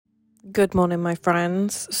Good morning, my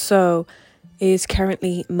friends. So, it's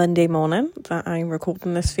currently Monday morning that I'm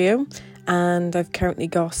recording this for you, and I've currently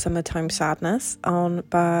got Summertime Sadness on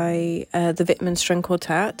by the Vitamin String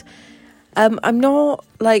Quartet. I'm not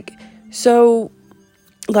like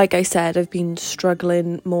I said, I've been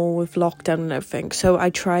struggling more with lockdown and everything, so I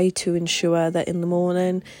try to ensure that in the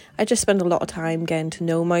morning I just spend a lot of time getting to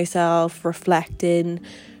know myself, reflecting,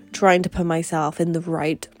 trying to put myself in the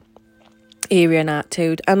right area and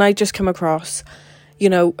attitude. And I just come across,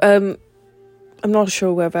 I'm not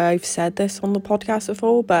sure whether I've said this on the podcast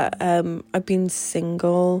before, but I've been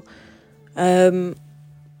single. I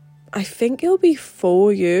think it'll be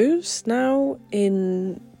 4 years now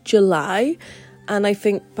in July. And I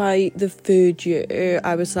think by the third year,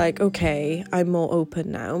 I was like, okay, I'm more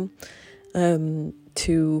open now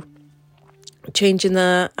to changing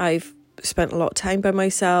that. I've spent a lot of time by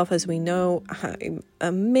myself. As we know, I'm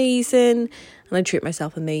amazing and I treat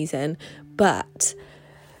myself amazing. But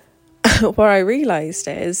what I realised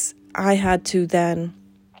is I had to then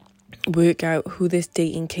work out who this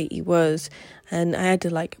dating Katie was, and I had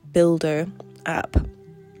to build her up.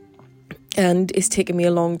 And it's taken me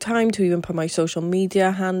a long time to even put my social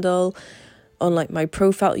media handle on my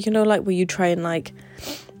profile, where you try and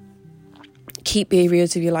keep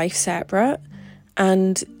areas of your life separate.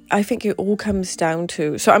 And I think it all comes down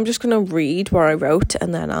to, so I'm just going to read what I wrote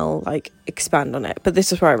and then I'll expand on it. But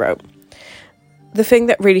this is what I wrote. The thing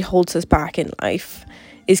that really holds us back in life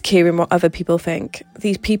is caring what other people think.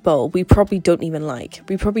 These people we probably don't even like.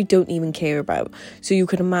 We probably don't even care about. So you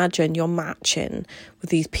can imagine you're matching with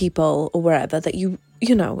these people or wherever that you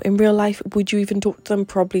know, in real life, would you even talk to them?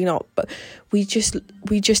 Probably not. But we just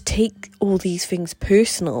take all these things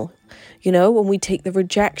personal, when we take the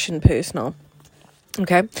rejection personal.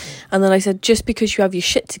 Okay, and then I said, just because you have your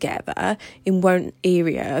shit together in one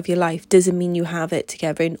area of your life doesn't mean you have it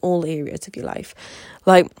together in all areas of your life.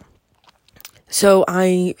 So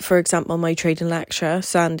for example, my trading lecturer,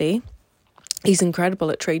 Sandy, he's incredible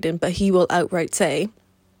at trading, but he will outright say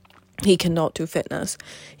he cannot do fitness.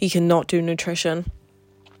 He cannot do nutrition.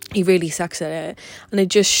 He really sucks at it. And it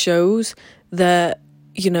just shows that,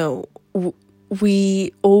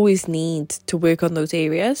 we always need to work on those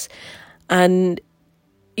areas. And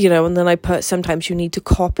and then I put, sometimes you need to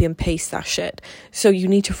copy and paste that shit. So you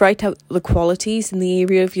need to write out the qualities in the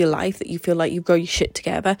area of your life that you feel like you've got your shit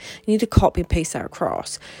together. You need to copy and paste that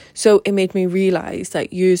across. So it made me realise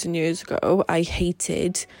that years and years ago, I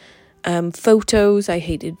hated photos, I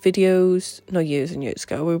hated videos. No, years and years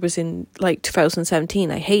ago. It was in 2017.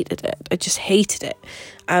 I hated it. I just hated it.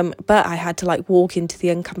 But I had to walk into the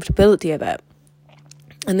uncomfortability of it.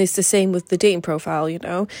 And it's the same with the dating profile,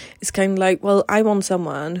 It's kind of well, I want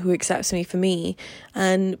someone who accepts me for me,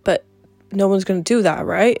 but no one's going to do that,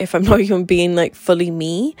 right? If I'm not even being fully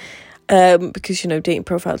me, because dating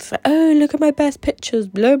profiles oh, look at my best pictures,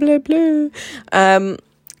 blah blah blah.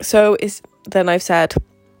 So then I've said,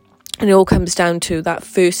 and it all comes down to that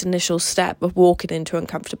first initial step of walking into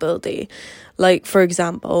uncomfortability. For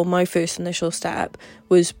example, my first initial step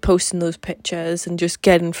was posting those pictures and just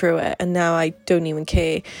getting through it. And now I don't even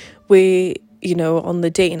care. On the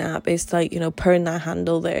dating app, it's putting that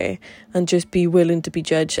handle there and just be willing to be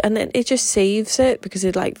judged. And it just saves it because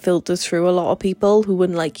it filters through a lot of people who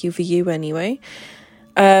wouldn't like you for you anyway.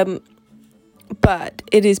 But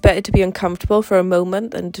it is better to be uncomfortable for a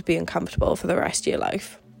moment than to be uncomfortable for the rest of your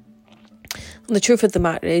life. And the truth of the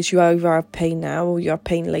matter is, you either have pain now or you have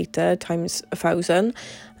pain later times 1,000.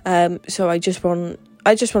 So I just want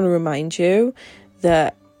to remind you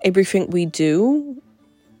that everything we do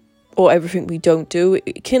or everything we don't do,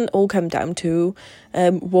 it can all come down to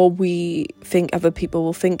what we think other people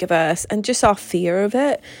will think of us and just our fear of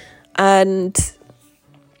it. And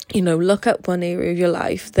look at one area of your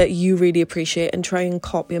life that you really appreciate and try and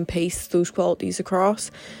copy and paste those qualities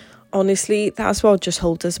across. Honestly, that's what just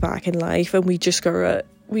holds us back in life, and we just gotta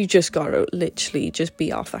literally just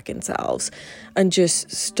be our fucking selves and just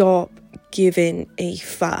stop giving a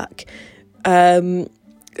fuck.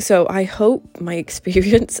 So I hope my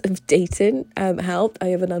experience of dating helped. I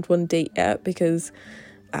haven't had one date yet because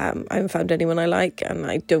I haven't found anyone I like and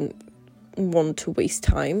I don't want to waste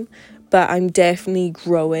time. But I'm definitely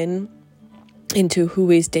growing into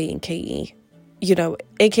who is dating Katie.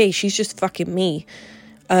 aka she's just fucking me.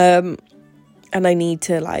 And I need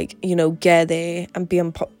to get there and be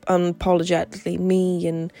unapologetically me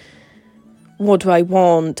and what do I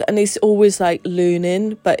want. And it's always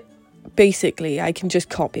learning, but basically I can just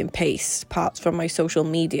copy and paste parts from my social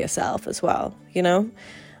media self as well,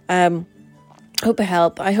 hope it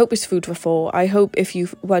helped. I hope it's food for thought. I hope if you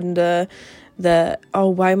wonder that, oh,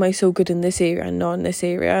 why am I so good in this area and not in this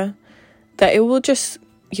area? that it will just,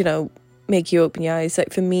 make you open your eyes.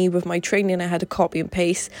 Like for me, with my training, I had to copy and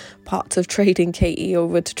paste parts of Trading Katie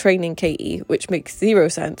over to Training Katie, which makes zero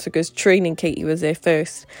sense because Training Katie was there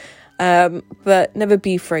first. But never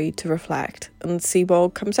be afraid to reflect and see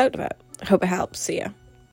what comes out of it. I hope it helps. See ya.